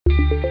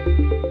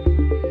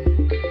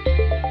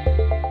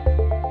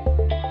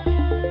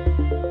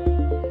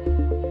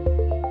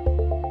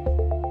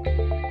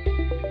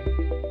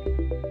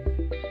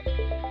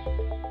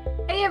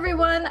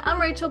I'm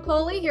Rachel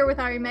Poley here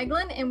with Ari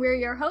Meglin, and we're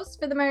your hosts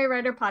for the Merry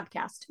Writer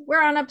podcast.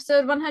 We're on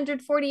episode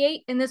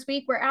 148, and this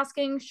week we're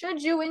asking,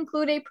 should you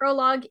include a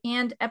prologue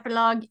and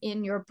epilogue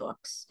in your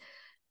books?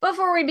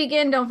 Before we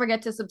begin, don't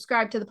forget to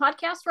subscribe to the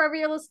podcast wherever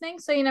you're listening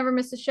so you never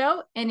miss a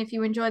show. And if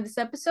you enjoyed this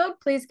episode,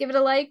 please give it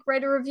a like,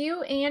 write a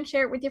review, and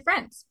share it with your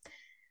friends.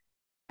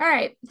 All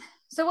right,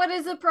 so what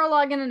is a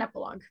prologue and an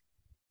epilogue?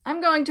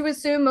 I'm going to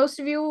assume most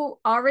of you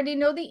already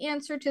know the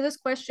answer to this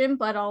question,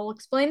 but I'll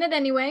explain it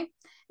anyway.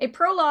 A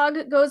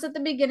prologue goes at the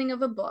beginning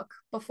of a book,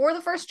 before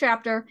the first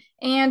chapter,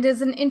 and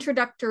is an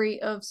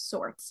introductory of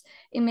sorts.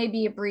 It may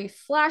be a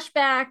brief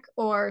flashback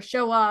or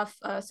show off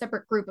a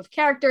separate group of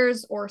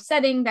characters or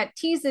setting that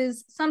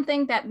teases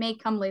something that may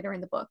come later in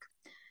the book.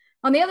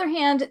 On the other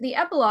hand, the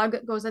epilogue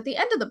goes at the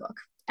end of the book,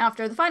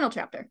 after the final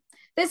chapter.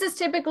 This is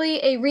typically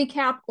a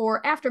recap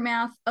or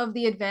aftermath of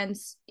the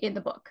events in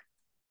the book.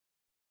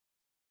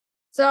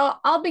 So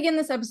I'll begin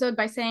this episode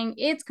by saying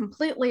it's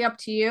completely up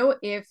to you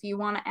if you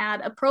want to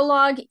add a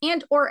prologue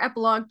and or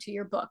epilogue to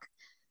your book.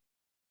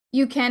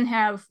 You can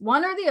have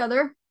one or the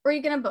other, or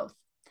you can have both.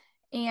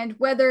 And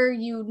whether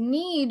you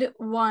need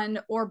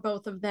one or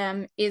both of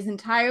them is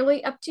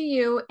entirely up to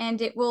you,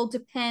 and it will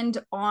depend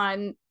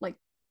on like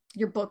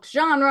your book's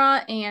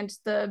genre and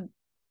the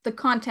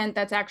content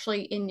that's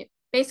actually in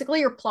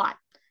basically your plot.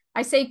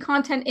 I say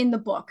content in the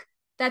book.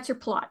 That's your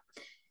plot.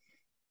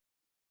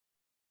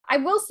 I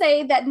will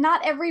say that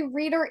not every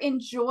reader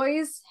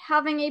enjoys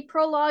having a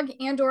prologue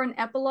and or an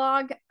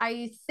epilogue.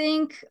 I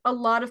think a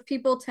lot of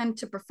people tend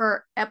to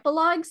prefer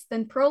epilogues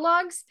than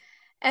prologues.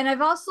 And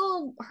I've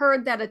also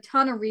heard that a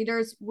ton of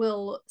readers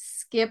will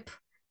skip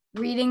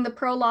reading the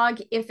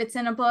prologue if it's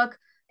in a book,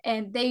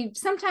 and they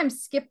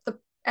sometimes skip the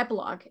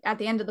epilogue at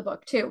the end of the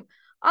book too.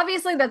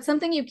 Obviously, that's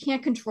something you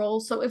can't control.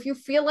 So if you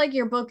feel like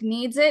your book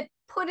needs it,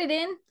 put it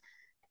in.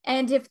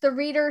 And if the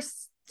reader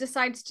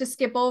decides to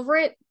skip over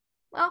it,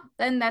 well,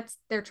 then that's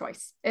their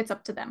choice. It's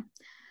up to them.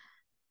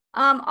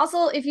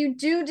 Also, if you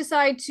do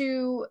decide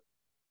to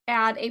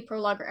add a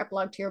prologue or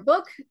epilogue to your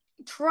book,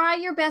 try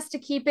your best to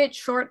keep it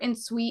short and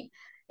sweet.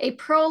 A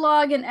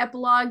prologue and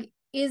epilogue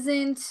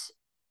isn't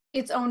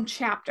its own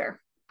chapter.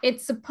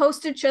 It's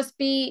supposed to just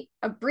be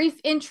a brief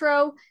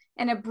intro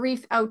and a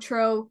brief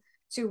outro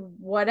to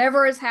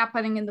whatever is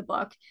happening in the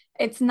book.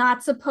 It's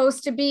not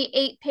supposed to be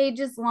 8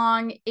 pages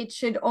long. It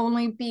should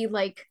only be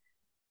like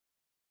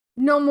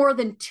no more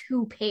than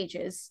 2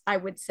 pages, I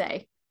would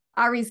say.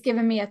 Ari's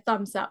given me a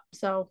thumbs up.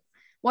 So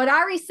what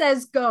Ari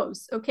says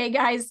goes. Okay,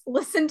 guys,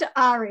 listen to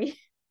Ari.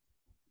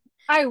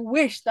 I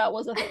wish that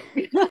was a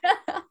thing.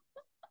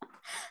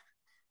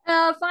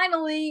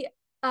 Finally,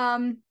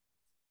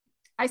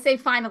 I say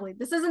finally.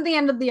 This isn't the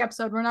end of the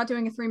episode. We're not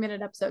doing a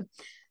 3-minute episode.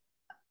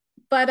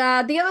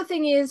 But the other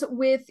thing is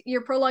with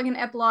your prologue and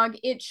epilogue,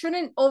 it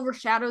shouldn't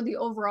overshadow the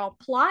overall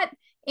plot,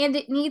 and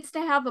it needs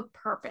to have a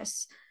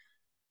purpose.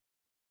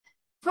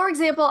 For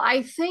example,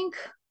 I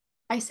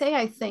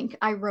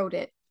wrote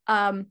it.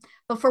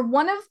 But for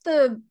one of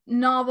the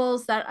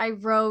novels that I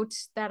wrote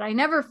that I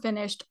never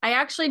finished, I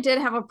actually did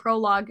have a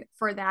prologue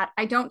for that.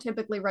 I don't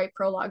typically write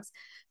prologues,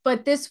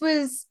 but this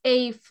was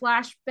a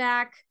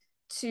flashback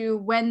to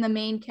when the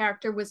main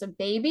character was a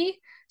baby.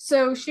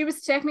 So she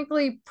was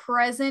technically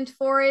present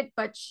for it,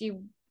 but she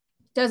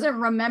doesn't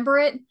remember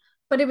it.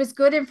 But it was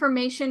good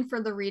information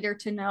for the reader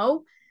to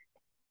know.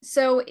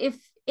 So if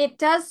it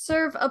does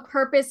serve a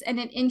purpose and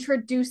it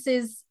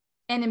introduces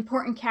an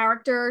important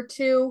character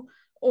to,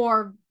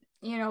 or,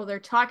 you know, they're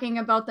talking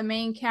about the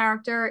main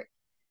character,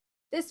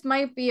 this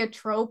might be a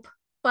trope,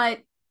 but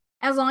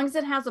as long as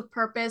it has a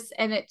purpose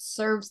and it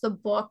serves the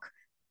book,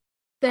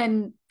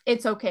 then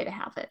it's okay to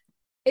have it.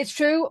 It's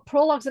true.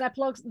 Prologues and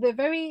epilogues, they're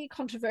very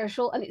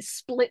controversial, and it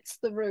splits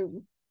the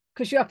room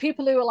because you have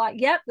people who are like,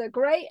 yep, they're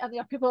great. And you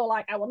have people who are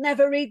like, I will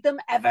never read them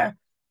ever.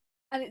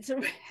 And it's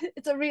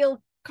a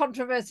real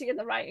controversy in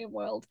the writing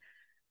world.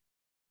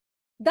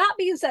 That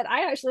being said,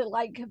 I actually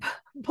like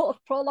both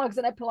prologues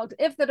and epilogues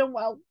if they're done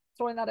well,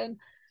 throwing that in.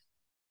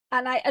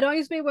 And it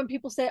annoys me when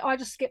people say, oh, I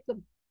just skip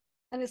them.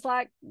 And it's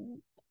like,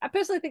 I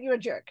personally think you're a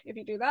jerk if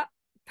you do that.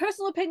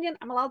 Personal opinion,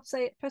 I'm allowed to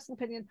say it, personal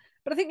opinion,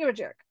 but I think you're a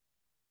jerk.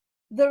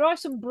 There are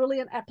some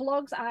brilliant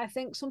epilogues, and I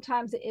think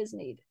sometimes it is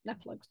needed.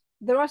 Epilogues.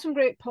 There are some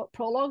great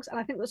prologues, and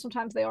I think that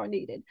sometimes they are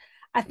needed.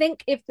 I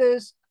think if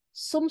there's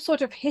some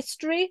sort of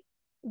history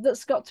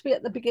that's got to be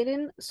at the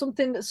beginning,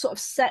 something that sort of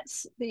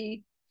sets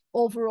the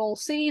overall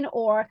scene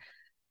or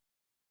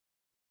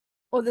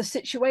the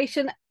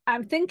situation.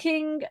 I'm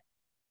thinking,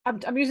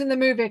 I'm using the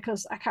movie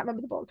because I can't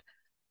remember the book.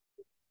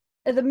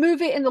 The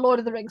movie in The Lord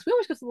of the Rings. We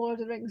always go to The Lord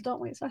of the Rings, don't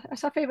we?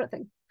 It's our favorite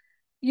thing.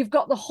 You've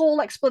got the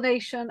whole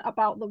explanation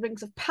about the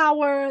rings of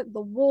power, the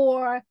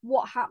war,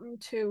 what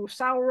happened to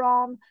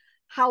Sauron,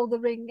 how the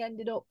ring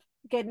ended up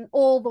getting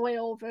all the way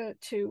over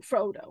to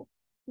Frodo.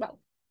 Well,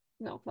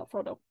 no, not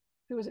Frodo.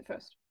 Who was it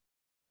first?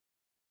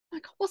 Oh my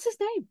God, what's his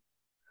name?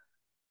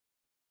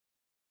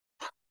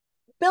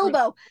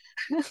 Bilbo.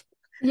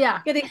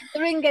 Yeah. Getting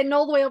the ring, getting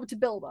all the way over to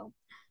Bilbo.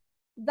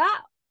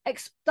 That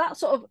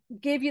sort of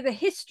gave you the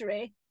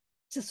history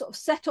to sort of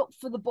set up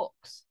for the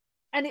books.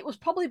 And it was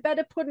probably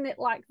better putting it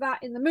like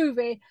that in the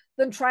movie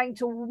than trying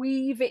to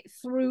weave it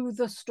through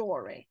the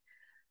story.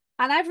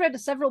 And I've read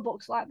several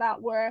books like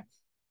that where,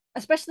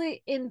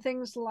 especially in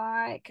things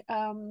like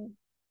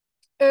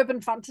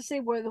urban fantasy,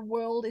 where the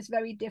world is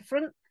very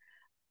different.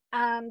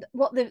 And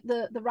what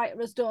the writer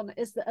has done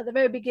is that at the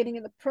very beginning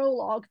in the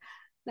prologue,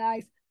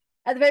 nice,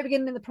 at the very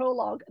beginning in the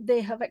prologue,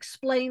 they have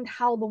explained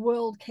how the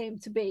world came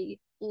to be.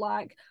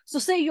 Like, so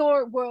say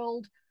your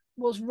world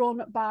was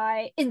run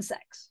by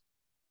insects.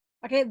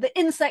 Okay, the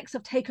insects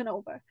have taken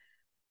over.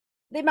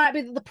 It might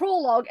be that the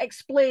prologue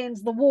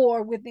explains the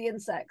war with the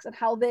insects and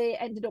how they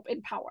ended up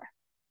in power.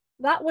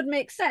 That would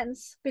make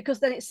sense because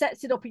then it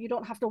sets it up and you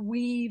don't have to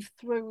weave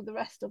through the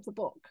rest of the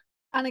book.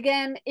 And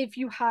again, if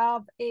you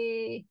have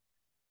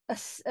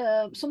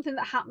something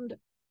that happened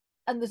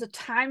and there's a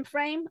time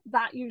frame,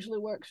 that usually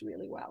works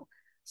really well.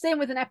 Same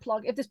with an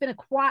epilogue. If there's been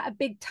quite a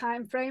big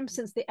time frame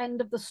since the end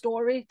of the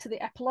story to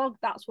the epilogue,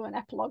 that's where an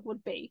epilogue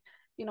would be.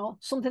 You know,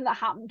 something that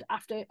happened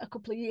after a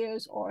couple of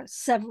years or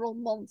several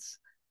months.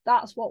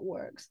 That's what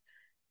works.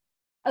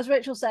 As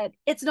Rachel said,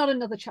 it's not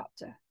another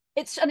chapter.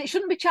 And it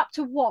shouldn't be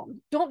chapter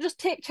 1. Don't just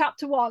take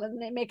chapter 1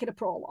 and make it a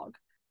prologue.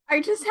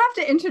 I just have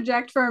to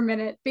interject for a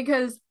minute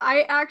because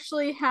I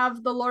actually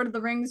have the Lord of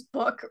the Rings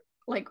book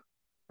like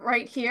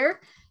right here,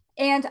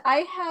 and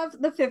I have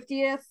the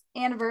 50th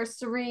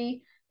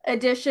anniversary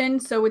edition,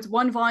 so it's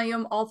one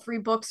volume, all 3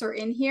 books are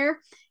in here.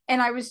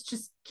 And I was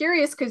just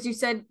curious because you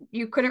said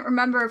you couldn't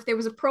remember if there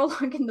was a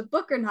prologue in the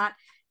book or not,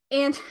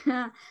 and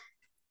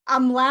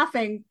I'm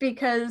laughing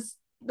because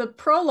the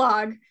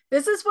prologue,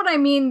 this is what I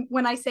mean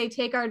when I say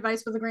take our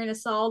advice with a grain of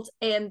salt,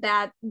 and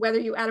that whether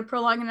you add a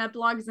prologue and an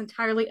epilogue is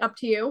entirely up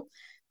to you.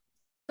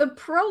 The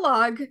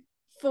prologue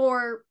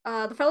for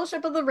the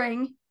Fellowship of the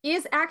Ring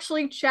is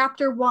actually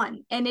chapter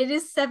 1, and it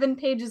is 7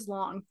 pages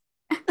long.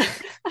 But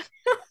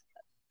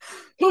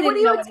what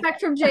do you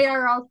expect from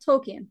J.R.R.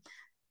 Tolkien?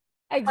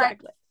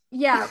 Exactly. But,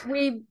 yeah,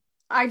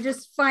 I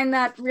just find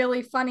that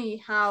really funny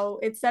how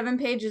it's 7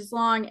 pages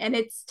long and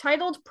it's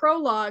titled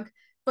Prologue,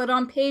 but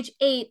on page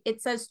 8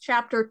 it says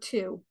chapter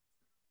 2.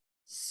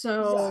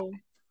 So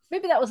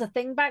maybe that was a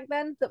thing back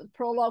then, that the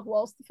prologue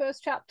was the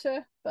first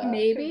chapter. But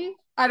maybe.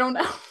 I don't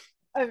know.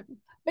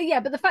 But yeah,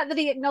 but the fact that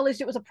he acknowledged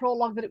it was a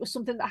prologue, that it was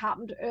something that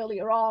happened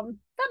earlier on,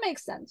 that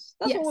makes sense.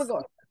 That's what we're going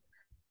with.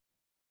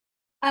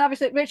 And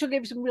obviously, Rachel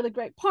gave you some really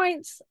great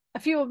points. A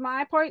few of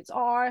my points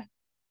are,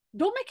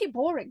 don't make it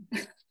boring.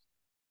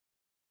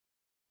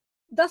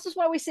 That's just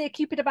why we say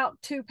keep it about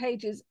 2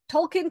 pages.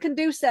 Tolkien can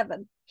do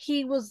 7.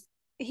 He was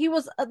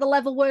at the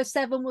level where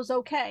 7 was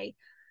okay.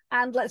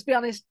 And let's be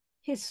honest,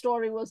 his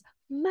story was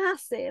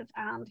massive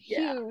and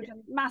huge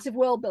and massive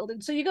world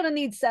building. So you're going to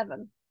need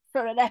 7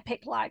 for an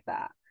epic like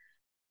that.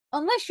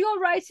 Unless you're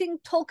writing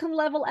Tolkien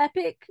level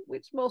epic,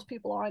 which most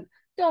people aren't,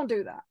 don't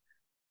do that.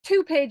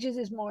 2 pages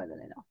is more than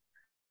enough.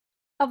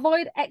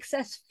 Avoid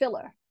excess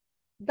filler.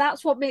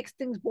 That's what makes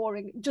things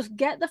boring. Just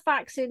get the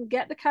facts in,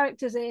 get the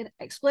characters in,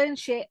 explain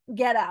shit,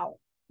 get out.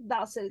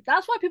 That's it.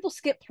 That's why people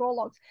skip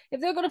prologues. If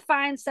they're going to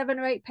find 7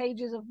 or 8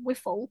 pages of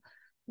whiffle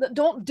that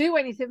don't do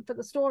anything for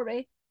the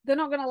story, they're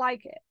not going to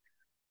like it.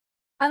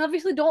 And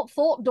obviously don't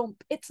thought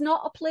dump. It's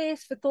not a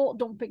place for thought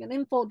dumping and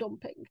info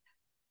dumping.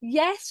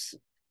 Yes,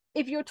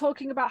 if you're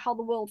talking about how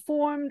the world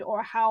formed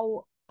or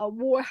how a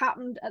war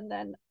happened and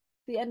then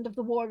the end of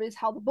the war is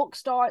how the book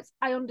starts,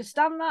 I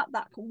understand that.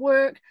 That can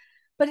work.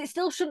 But it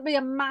still shouldn't be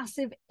a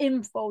massive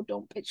info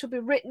dump. It should be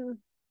written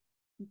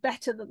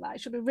better than that.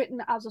 It should be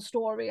written as a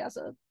story, as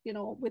a, you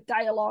know, with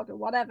dialogue or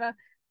whatever.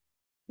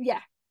 Yeah,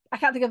 I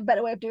can't think of a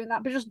better way of doing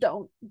that, but just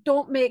don't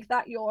make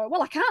that your,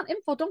 well, I can't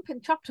info dump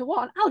in chapter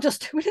 1. I'll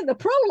just do it in the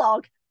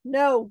prologue.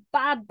 No,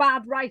 bad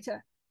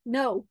writer.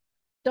 No,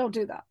 don't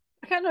do that.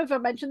 I can't know if I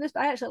mentioned this,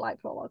 but I actually like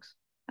prologues.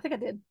 I think I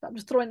did, but I'm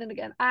just throwing in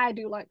again. I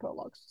do like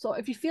prologues. So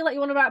if you feel like you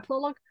want to write a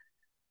prologue,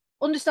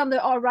 understand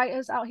there are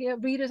writers out here,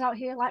 readers out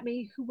here like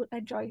me who would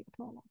enjoy a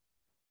prologue.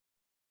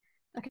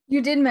 Okay.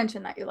 You did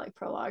mention that you like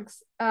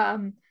prologues.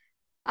 I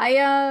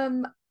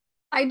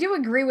do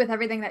agree with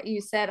everything that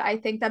you said. I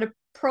think that a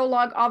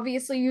prologue,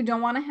 obviously you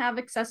don't want to have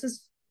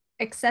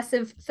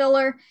excessive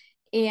filler,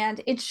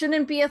 and it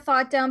shouldn't be a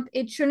thought dump.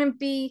 It shouldn't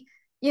be,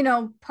 you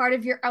know, part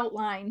of your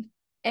outline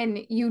and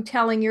you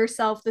telling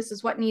yourself this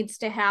is what needs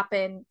to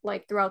happen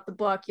like throughout the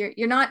book.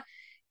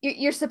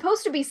 You're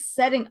supposed to be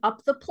setting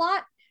up the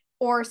plot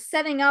or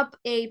setting up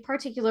a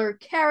particular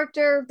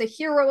character, the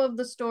hero of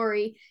the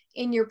story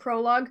in your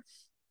prologue,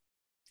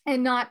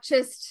 and not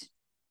just,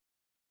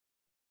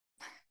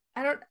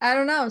 I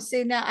don't know.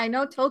 See, now I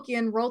know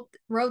Tolkien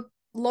wrote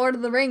Lord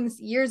of the Rings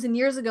years and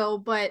years ago,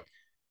 but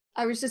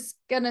I was just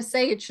gonna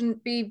say it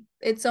shouldn't be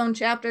its own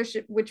chapter,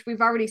 which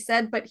we've already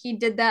said, but he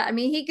did that. I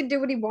mean, he can do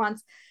what he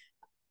wants.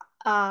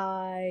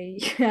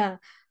 Yeah.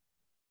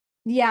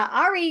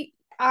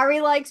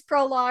 Ari likes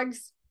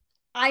prologues.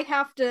 I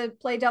have to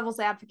play devil's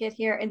advocate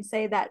here and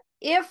say that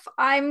if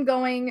I'm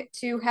going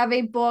to have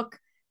a book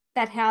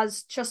that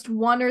has just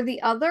one or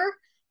the other,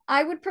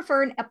 I would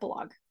prefer an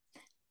epilogue.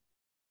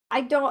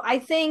 I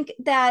think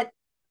that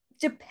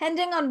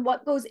depending on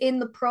what goes in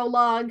the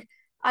prologue,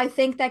 I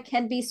think that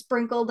can be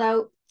sprinkled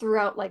out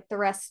throughout like the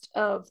rest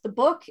of the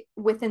book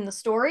within the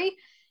story.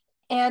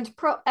 And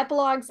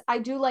epilogues, I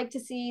do like to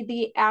see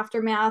the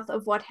aftermath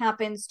of what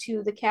happens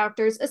to the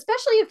characters,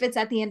 especially if it's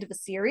at the end of a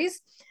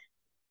series.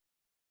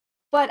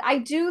 But I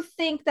do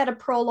think that a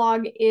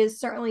prologue is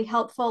certainly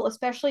helpful,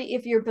 especially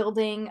if you're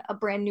building a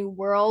brand new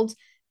world.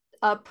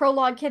 A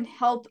prologue can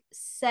help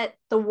set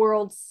the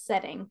world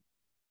setting.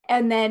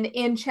 And then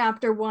in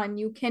chapter one,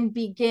 you can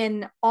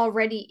begin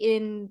already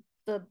in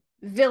the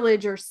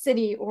village or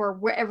city or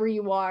wherever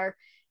you are.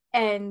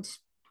 And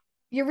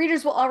your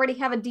readers will already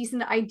have a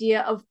decent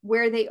idea of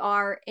where they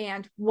are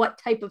and what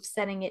type of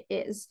setting it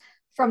is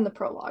from the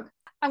prologue.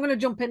 I'm going to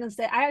jump in and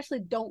say I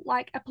actually don't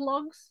like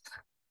epilogues.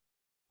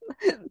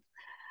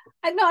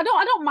 No, I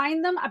don't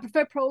mind them. I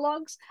prefer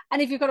prologues.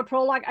 And if you've got a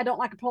prologue, I don't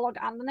like a prologue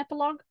and an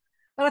epilogue.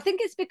 But I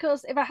think it's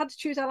because if I had to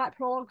choose, I like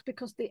prologues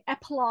because the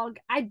epilogue,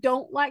 I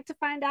don't like to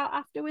find out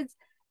afterwards.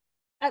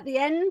 At the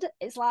end,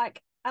 it's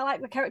like I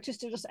like the characters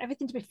to just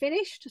everything to be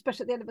finished,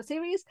 especially at the end of a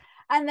series.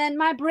 And then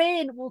my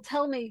brain will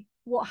tell me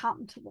what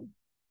happened to them.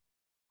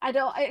 I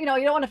don't, you know,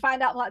 you don't want to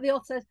find out like the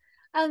author says,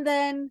 and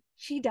then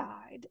she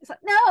died. It's like,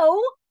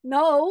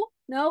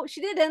 no,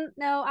 she didn't.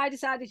 No, I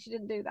decided she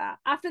didn't do that.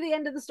 After the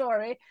end of the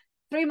story,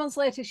 3 months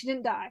later, she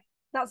didn't die.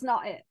 That's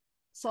not it.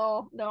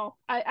 So no,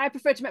 I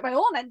prefer to make my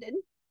own ending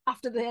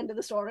after the end of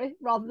the story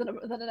rather than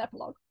an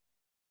epilogue.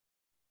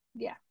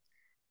 Yeah.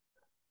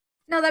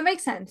 No, that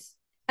makes sense.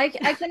 I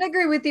can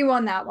agree with you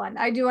on that one.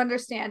 I do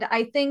understand.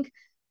 I think,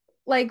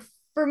 like,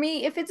 for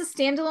me, if it's a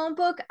standalone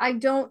book, I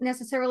don't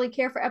necessarily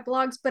care for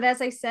epilogues. But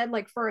as I said,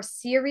 like for a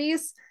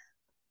series,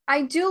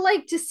 I do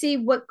like to see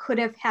what could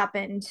have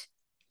happened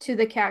to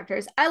the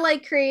characters. I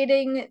like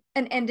creating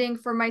an ending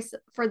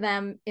for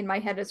them in my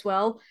head as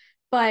well,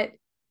 but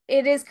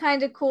it is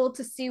kind of cool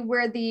to see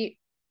where the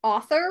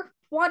author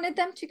wanted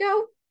them to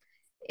go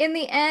in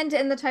the end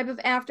and the type of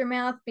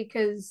aftermath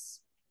because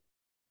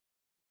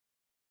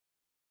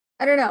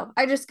I don't know.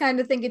 I just kind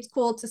of think it's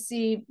cool to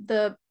see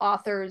the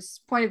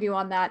author's point of view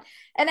on that.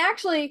 And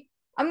actually,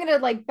 I'm going to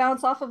like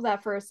bounce off of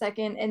that for a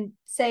second and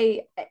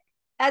say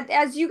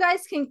as you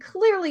guys can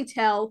clearly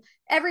tell,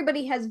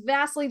 everybody has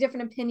vastly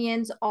different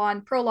opinions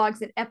on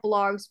prologues and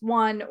epilogues,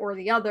 one or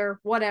the other,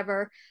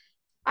 whatever.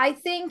 I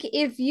think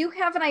if you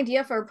have an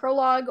idea for a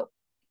prologue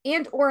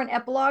and or an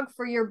epilogue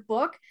for your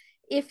book,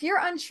 if you're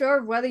unsure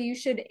of whether you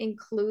should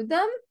include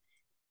them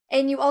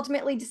and you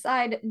ultimately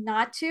decide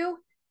not to,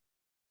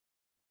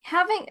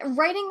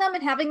 writing them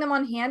and having them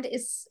on hand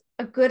is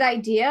a good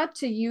idea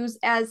to use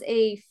as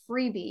a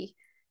freebie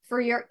for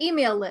your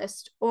email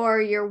list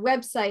or your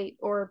website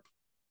or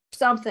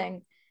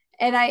something.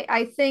 And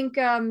I think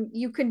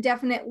you could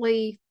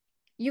definitely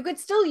you could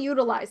still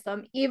utilize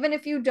them even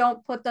if you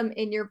don't put them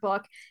in your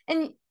book.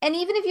 And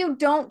even if you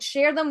don't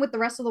share them with the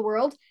rest of the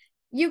world,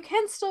 you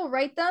can still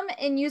write them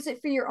and use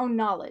it for your own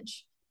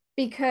knowledge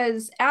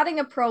because adding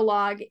a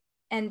prologue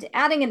and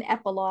adding an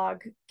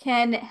epilogue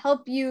can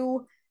help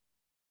you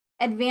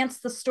advance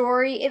the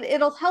story.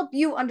 It'll help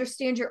you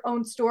understand your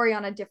own story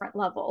on a different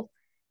level.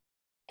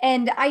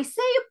 And I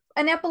say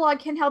an epilogue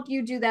can help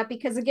you do that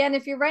because, again,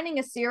 if you're writing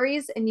a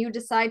series and you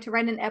decide to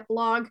write an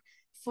epilogue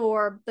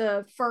for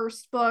the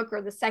first book or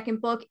the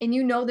second book, and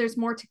you know there's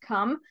more to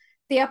come,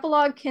 the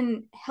epilogue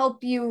can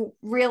help you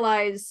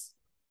realize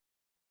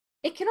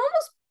it can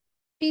almost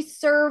be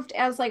served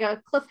as like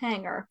a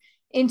cliffhanger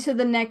into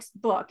the next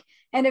book.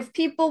 And if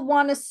people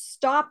want to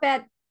stop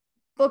at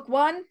book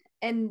one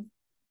and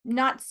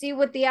not see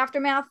what the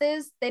aftermath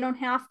is, they don't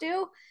have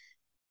to.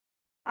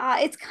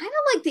 It's kind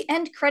of like the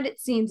end credit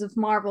scenes of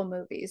Marvel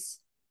movies.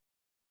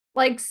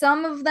 Like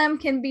some of them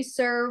can be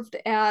served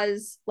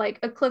as like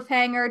a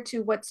cliffhanger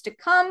to what's to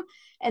come,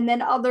 and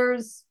then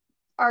others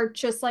are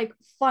just like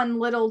fun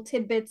little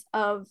tidbits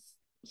of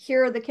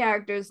here are the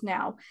characters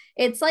now.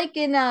 It's like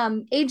in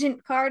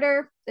Agent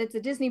Carter. It's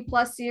a Disney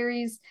Plus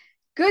series,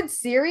 good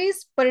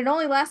series, but it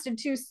only lasted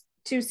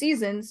two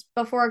seasons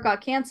before it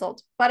got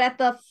canceled. But at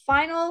the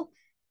final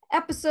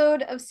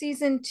episode of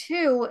season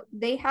 2,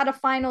 they had a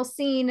final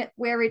scene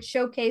where it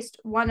showcased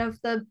one of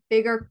the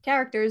bigger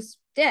characters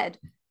dead,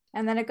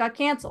 and then it got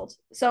canceled.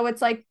 So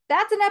it's like,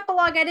 that's an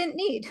epilogue I didn't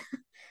need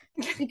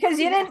because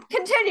you didn't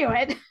continue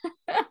it.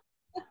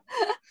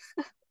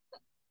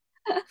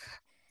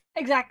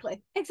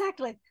 Exactly.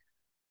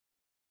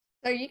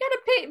 So you got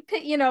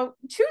to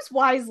choose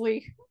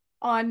wisely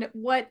on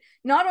what,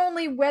 not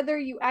only whether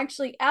you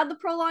actually add the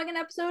prologue and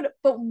episode,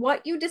 but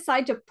what you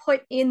decide to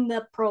put in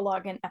the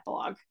prologue and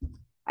epilogue.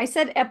 I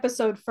said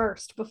episode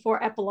first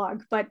before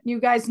epilogue, but you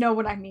guys know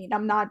what I mean.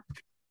 I'm not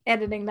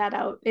editing that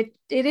out. It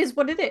is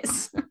what it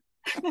is.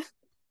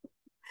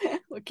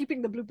 We're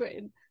keeping the blooper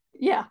in.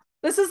 Yeah.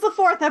 This is the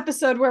 4th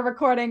episode we're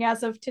recording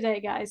as of today,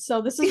 guys.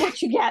 So this is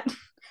what you get.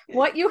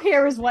 What you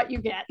hear is what you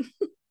get.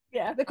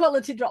 Yeah, the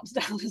quality drops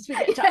down as we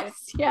get tired.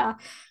 Yes, yeah.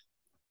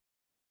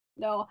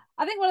 No,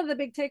 I think one of the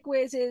big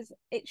takeaways is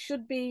it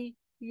should be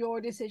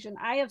your decision.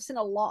 I have seen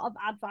a lot of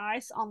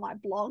advice on like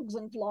blogs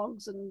and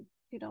vlogs and,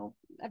 you know,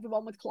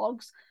 everyone with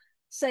clogs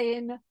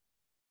saying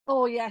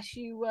oh yes,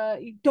 you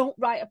don't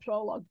write a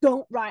prologue,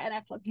 don't write an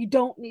epilogue, you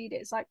don't need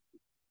it. It's like,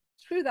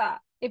 screw that.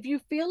 If you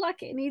feel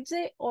like it needs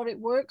it, or it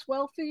works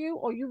well for you,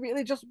 or you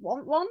really just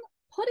want one,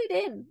 put it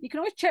in. You can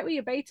always check with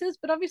your betas,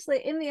 but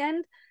obviously in the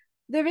end,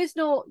 there is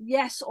no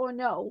yes or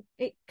no.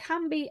 It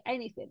can be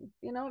anything.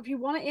 If you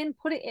want it in,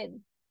 put it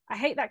in. I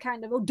hate that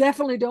kind of, oh,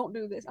 definitely don't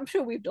do this. I'm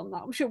sure we've done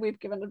that. I'm sure we've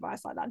given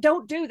advice like that.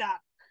 Don't do that.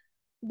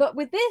 But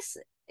with this,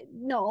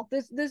 no,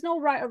 there's no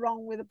right or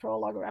wrong with a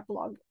prologue or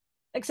epilogue,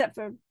 except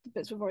for the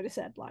bits we've already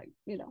said, like,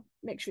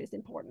 make sure it's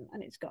important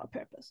and it's got a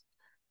purpose.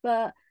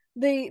 But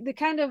the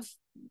kind of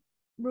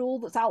rule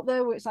that's out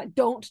there where it's like,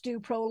 don't do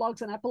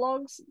prologues and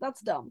epilogues,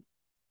 that's dumb.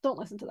 Don't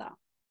listen to that.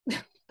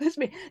 That's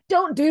me.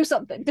 Don't do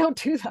something.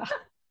 Don't do that.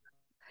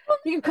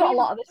 You can cut a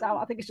lot of this out.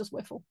 I think it's just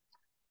wiffle.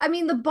 I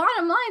mean, the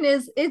bottom line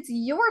is it's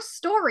your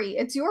story,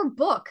 it's your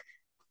book.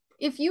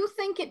 If you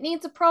think it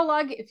needs a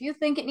prologue, if you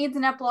think it needs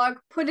an epilogue,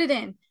 put it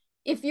in.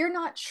 If you're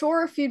not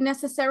sure if you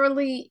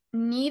necessarily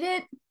need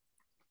it,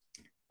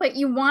 but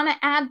you want to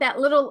add that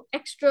little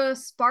extra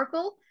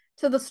sparkle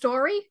to the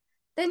story,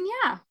 then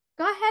yeah,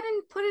 go ahead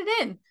and put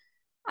it in.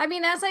 I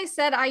mean, as I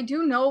said, I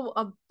do know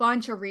a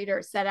bunch of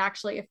readers that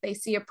actually, if they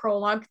see a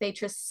prologue, they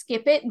just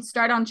skip it and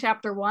start on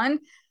chapter 1.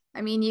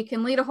 I mean, you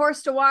can lead a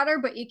horse to water,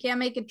 but you can't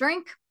make it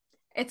drink.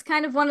 It's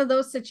kind of one of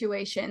those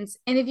situations.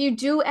 And if you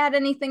do add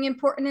anything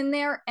important in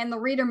there and the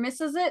reader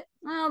misses it,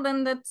 well,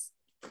 then that's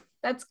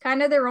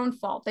kind of their own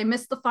fault. They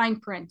missed the fine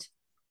print.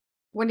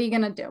 What are you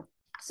going to do?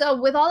 So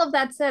with all of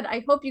that said,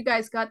 I hope you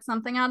guys got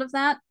something out of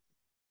that.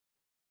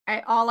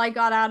 All I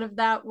got out of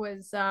that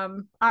was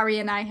Ari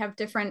and I have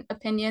different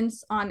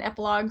opinions on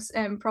epilogues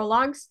and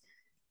prologues.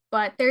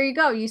 But there you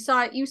go. You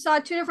saw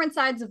two different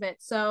sides of it.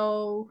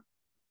 So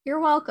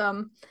you're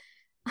welcome.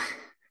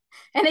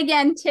 And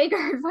again, take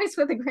our advice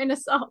with a grain of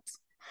salt.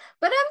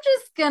 But I'm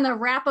just going to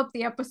wrap up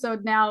the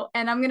episode now,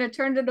 and I'm going to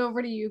turn it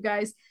over to you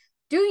guys.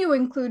 Do you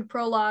include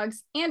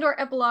prologues and or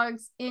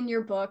epilogues in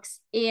your books?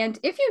 And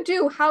if you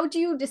do, how do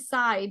you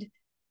decide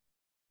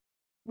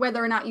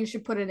whether or not you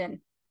should put it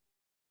in?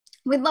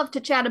 We'd love to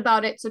chat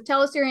about it, so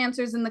tell us your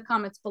answers in the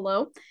comments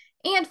below.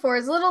 And for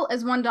as little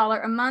as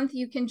 $1 a month,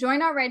 you can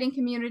join our writing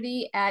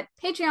community at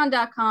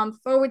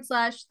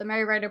patreon.com/The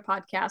Merry Writer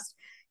Podcast.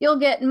 You'll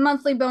get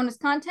monthly bonus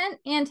content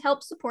and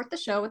help support the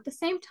show at the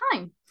same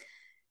time.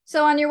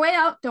 So on your way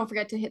out, don't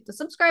forget to hit the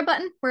subscribe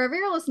button wherever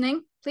you're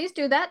listening. Please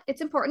do that.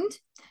 It's important.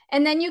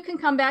 And then you can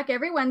come back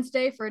every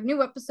Wednesday for a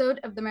new episode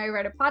of the Merry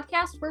Writer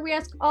Podcast where we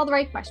ask all the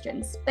right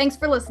questions. Thanks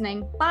for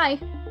listening. Bye.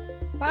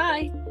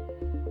 Bye.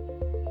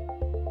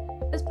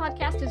 This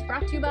podcast is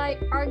brought to you by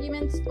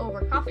Arguments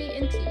Over Coffee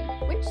and Tea.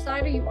 Which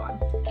side are you on?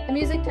 The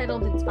music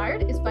titled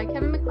Inspired is by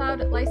Kevin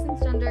MacLeod,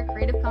 licensed under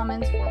Creative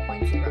Commons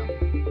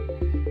 4.0.